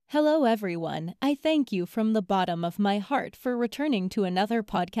Hello, everyone. I thank you from the bottom of my heart for returning to another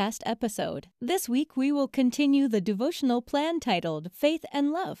podcast episode. This week, we will continue the devotional plan titled Faith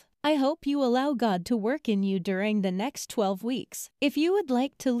and Love. I hope you allow God to work in you during the next 12 weeks. If you would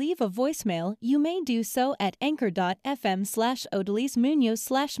like to leave a voicemail, you may do so at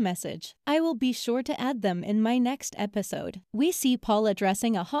anchor.fm/odalismunoz/message. I will be sure to add them in my next episode. We see Paul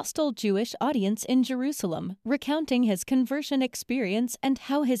addressing a hostile Jewish audience in Jerusalem, recounting his conversion experience and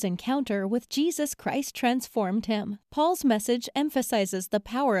how his encounter with Jesus Christ transformed him. Paul's message emphasizes the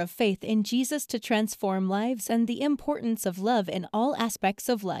power of faith in Jesus to transform lives and the importance of love in all aspects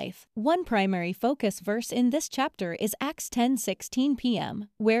of life. One primary focus verse in this chapter is Acts 10:16 p.m.,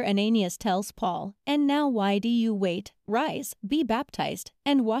 where Ananias tells Paul, "And now why do you wait? Rise, be baptized,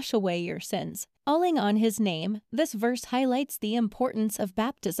 and wash away your sins." Calling on his name, this verse highlights the importance of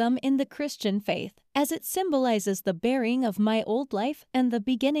baptism in the Christian faith, as it symbolizes the burying of my old life and the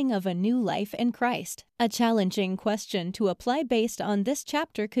beginning of a new life in Christ. A challenging question to apply based on this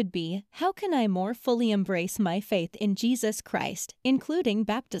chapter could be, how can I more fully embrace my faith in Jesus Christ, including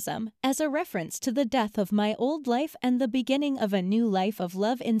baptism, as a reference to the death of my old life and the beginning of a new life of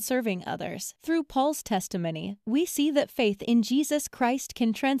love in serving others? Through Paul's testimony, we see that faith in Jesus Christ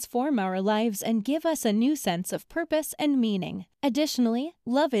can transform our lives and give us a new sense of purpose and meaning. Additionally,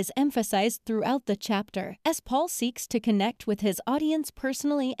 love is emphasized throughout the chapter, as Paul seeks to connect with his audience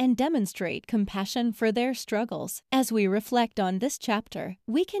personally and demonstrate compassion for their struggles. As we reflect on this chapter,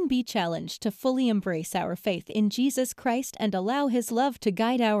 we can be challenged to fully embrace our faith in Jesus Christ and allow his love to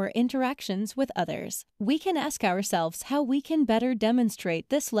guide our interactions with others. We can ask ourselves how we can better demonstrate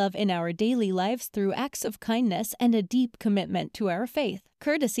this love in our daily lives through acts of kindness and a deep commitment to our faith.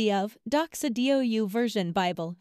 Courtesy of Doxa DOU Version Bible.